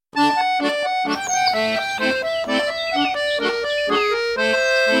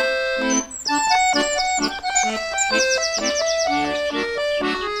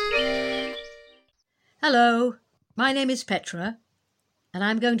My name is Petra, and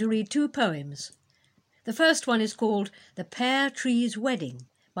I'm going to read 2 poems. The first one is called The Pear Tree's Wedding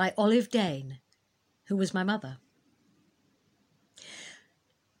by Olive Dane, who was my mother.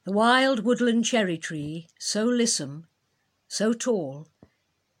 The wild woodland cherry tree, so lissom, so tall,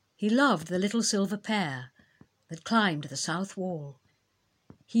 he loved the little silver pear that climbed the south wall.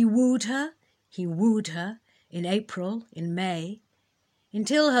 He wooed her in April, in May,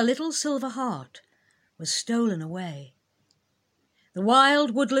 until her little silver heart was stolen away. The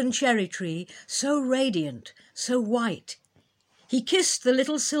wild woodland cherry tree, so radiant, so white, he kissed the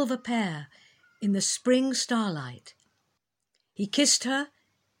little silver pear in the spring starlight. He kissed her,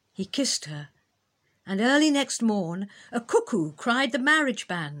 and early next morn a cuckoo cried the marriage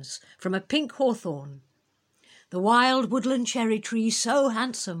banns from a pink hawthorn. The wild woodland cherry tree, so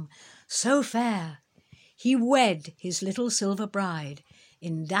handsome, so fair, he wed his little silver bride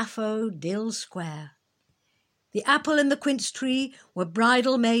in Daffodil Square. The apple and the quince tree were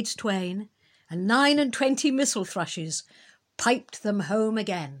bridal maids twain, and 29 missel thrushes piped them home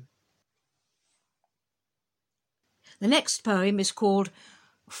again. The next poem is called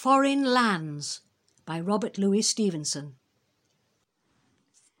Foreign Lands by Robert Louis Stevenson.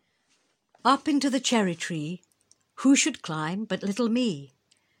 Up into the cherry tree, who should climb but little me?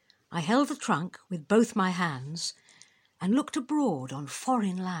 I held the trunk with both my hands and looked abroad on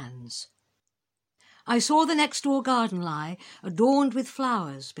foreign lands. I saw the next door garden lie, adorned with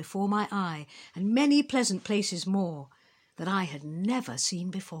flowers before my eye, and many pleasant places more that I had never seen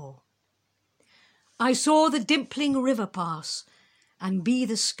before. I saw the dimpling river pass, and be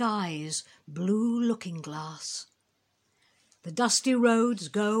the sky's blue looking-glass. The dusty roads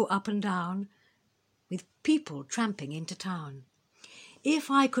go up and down, with people tramping into town.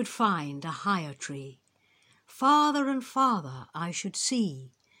 If I could find a higher tree, farther and farther I should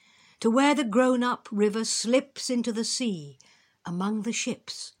see, to where the grown-up river slips into the sea among the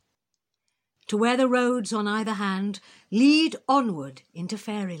ships, to where the roads on either hand lead onward into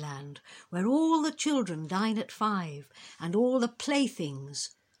fairyland, where all the children dine at 5 and all the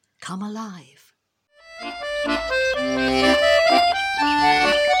playthings come alive.